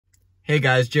Hey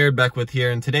guys, Jared Beckwith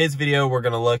here. In today's video, we're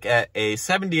going to look at a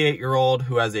 78-year-old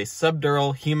who has a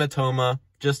subdural hematoma,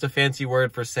 just a fancy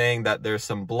word for saying that there's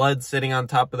some blood sitting on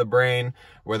top of the brain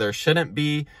where there shouldn't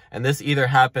be. And this either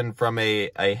happened from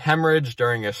a hemorrhage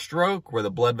during a stroke where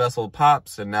the blood vessel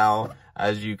pops and now,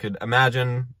 as you could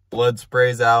imagine, blood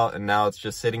sprays out and now it's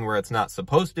just sitting where it's not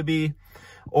supposed to be.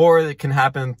 Or it can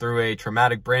happen through a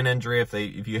traumatic brain injury if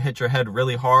you hit your head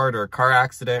really hard or a car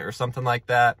accident or something like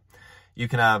that. You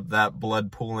can have that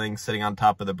blood pooling sitting on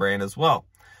top of the brain as well.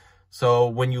 So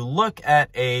when you look at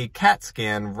a CAT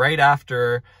scan right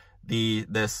after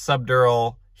this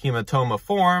subdural hematoma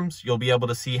forms, you'll be able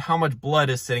to see how much blood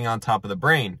is sitting on top of the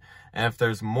brain. And if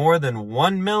there's more than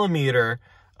 1 millimeter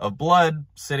of blood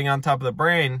sitting on top of the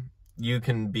brain, you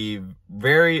can be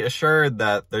very assured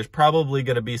that there's probably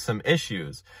going to be some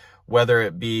issues, whether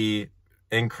it be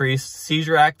increased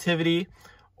seizure activity,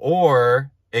 or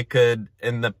it could,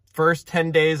 in the first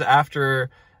 10 days after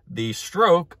the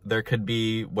stroke, there could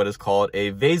be what is called a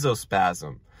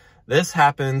vasospasm. This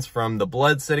happens from the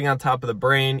blood sitting on top of the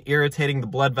brain, irritating the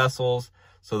blood vessels,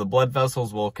 so the blood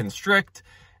vessels will constrict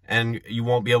and you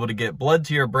won't be able to get blood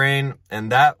to your brain,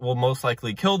 and that will most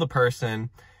likely kill the person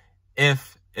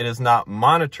if it is not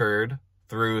monitored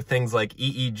through things like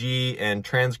EEG and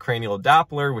transcranial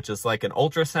Doppler, which is like an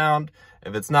ultrasound.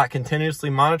 If it's not continuously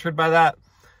monitored by that,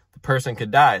 the person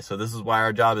could die. So this is why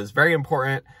our job is very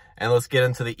important. And let's get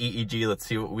into the EEG. Let's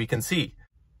see what we can see.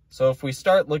 So if we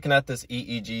start looking at this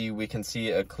EEG, we can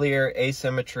see a clear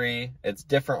asymmetry. It's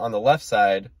different on the left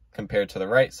side compared to the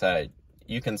right side.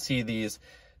 You can see these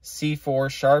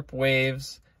C4 sharp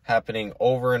waves happening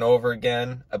over and over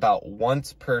again, about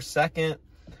once per second.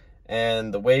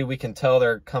 And the way we can tell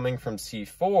they're coming from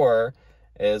C4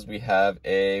 is we have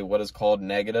what is called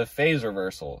negative phase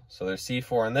reversal. So there's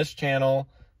C4 in this channel,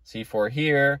 C4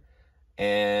 here,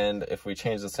 and if we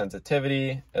change the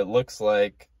sensitivity, it looks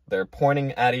like they're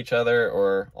pointing at each other,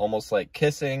 or almost like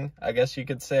kissing, I guess you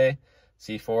could say,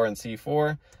 C4 and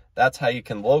C4. That's how you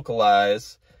can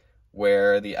localize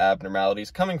where the abnormality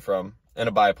is coming from in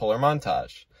a bipolar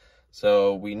montage.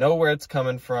 So we know where it's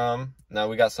coming from. Now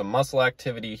we got some muscle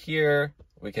activity here.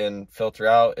 We can filter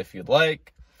out if you'd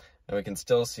like, and we can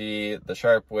still see the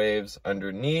sharp waves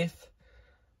underneath.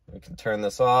 We can turn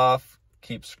this off,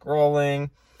 keep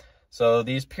scrolling. So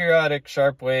these periodic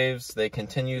sharp waves, they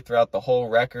continue throughout the whole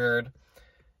record.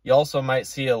 You also might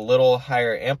see a little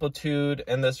higher amplitude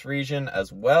in this region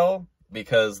as well,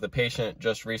 because the patient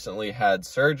just recently had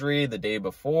surgery the day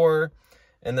before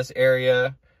in this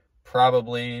area,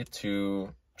 probably to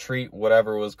treat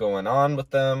whatever was going on with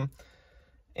them.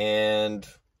 And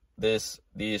these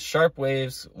sharp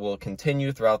waves will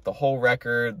continue throughout the whole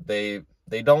record. They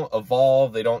don't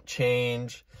evolve, they don't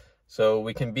change. So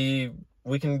we can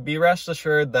be rest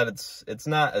assured that it's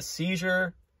not a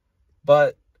seizure,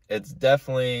 but it's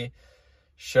definitely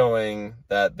showing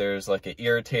that there's like an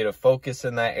irritative focus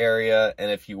in that area. And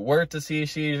if you were to see a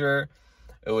seizure,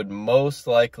 it would most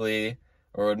likely,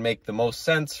 or would make the most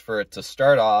sense for it to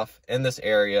start off in this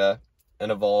area and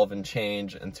evolve and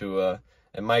change into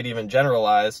it might even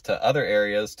generalize to other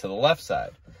areas to the left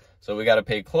side. So we got to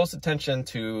pay close attention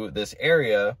to this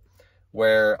area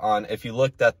where if you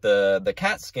looked at the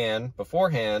CAT scan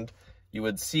beforehand, you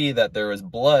would see that there was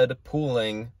blood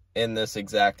pooling in this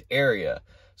exact area.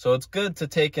 So it's good to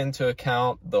take into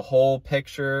account the whole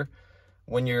picture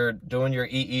when you're doing your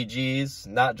EEGs,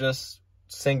 not just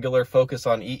singular focus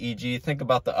on EEG. Think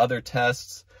about the other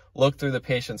tests, look through the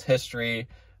patient's history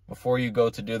before you go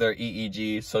to do their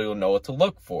EEG so you'll know what to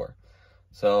look for.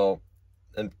 So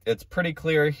it's pretty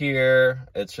clear here.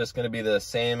 It's just going to be the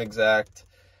same exact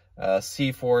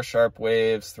C4 sharp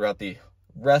waves throughout the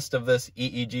rest of this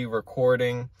EEG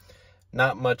recording.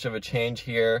 Not much of a change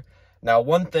here. Now,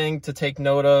 one thing to take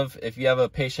note of, if you have a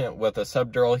patient with a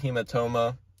subdural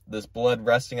hematoma, this blood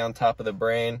resting on top of the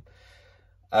brain,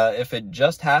 if it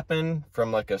just happened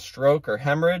from like a stroke or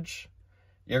hemorrhage,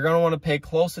 you're going to want to pay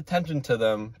close attention to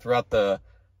them throughout the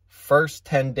first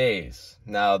 10 days.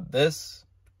 Now, this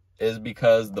is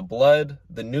because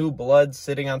the new blood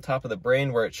sitting on top of the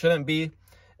brain where it shouldn't be,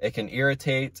 it can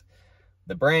irritate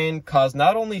the brain, cause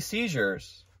not only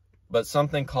seizures, but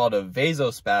something called a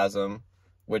vasospasm,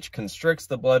 which constricts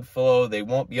the blood flow. They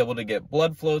won't be able to get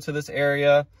blood flow to this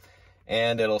area,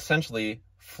 and it'll essentially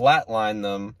flatline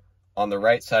them on the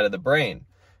right side of the brain.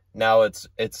 Now,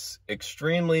 it's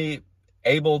extremely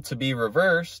able to be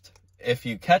reversed if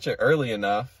you catch it early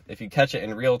enough, if you catch it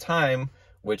in real time,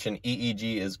 which an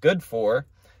EEG is good for.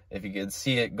 If you can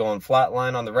see it going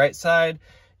flatline on the right side,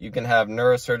 you can have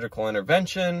neurosurgical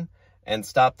intervention and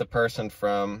stop the person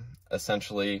from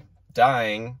essentially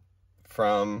dying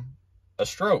from a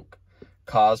stroke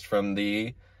caused from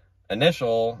the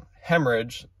initial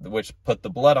hemorrhage, which put the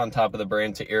blood on top of the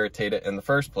brain to irritate it in the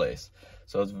first place.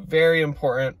 So it's very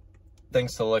important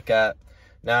things to look at.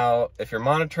 Now, if you're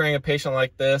monitoring a patient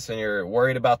like this and you're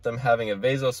worried about them having a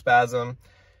vasospasm,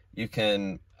 you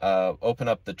can open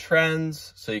up the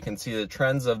trends so you can see the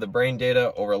trends of the brain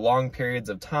data over long periods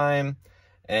of time,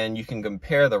 and you can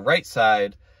compare the right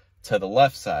side to the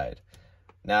left side.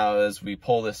 Now, as we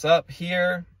pull this up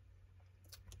here,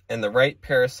 in the right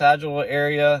parasagittal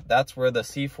area, that's where the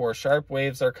C4 sharp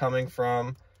waves are coming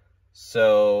from.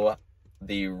 So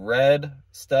the red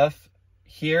stuff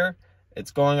here,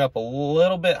 it's going up a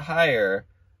little bit higher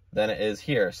than it is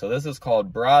here. So this is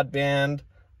called broadband,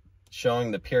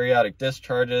 showing the periodic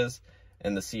discharges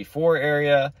in the C4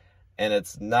 area, and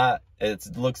it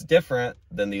looks different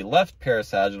than the left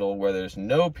parasagittal where there's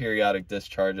no periodic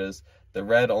discharges. The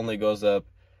red only goes up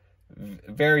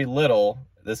very little.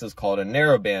 This is called a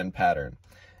narrowband pattern.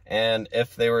 And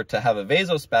if they were to have a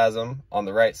vasospasm on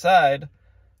the right side,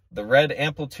 the red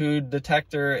amplitude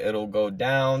detector, it'll go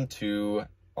down to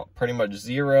pretty much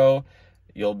 0.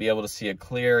 You'll be able to see a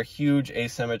clear, huge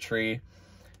asymmetry,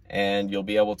 and you'll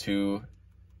be able to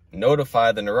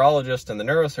notify the neurologist and the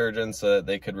neurosurgeon so that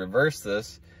they could reverse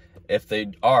this if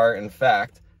they are, in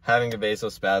fact, having a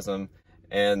vasospasm.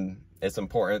 And it's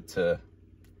important to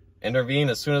intervene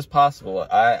as soon as possible.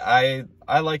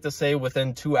 I like to say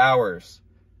within 2 hours,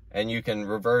 and you can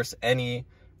reverse any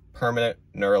permanent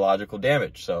neurological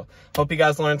damage. So hope you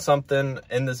guys learned something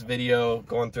in this video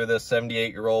going through this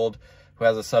 78-year-old who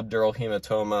has a subdural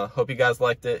hematoma. Hope you guys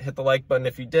liked it. Hit the like button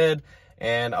if you did,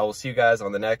 and I will see you guys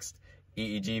on the next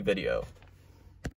EEG video.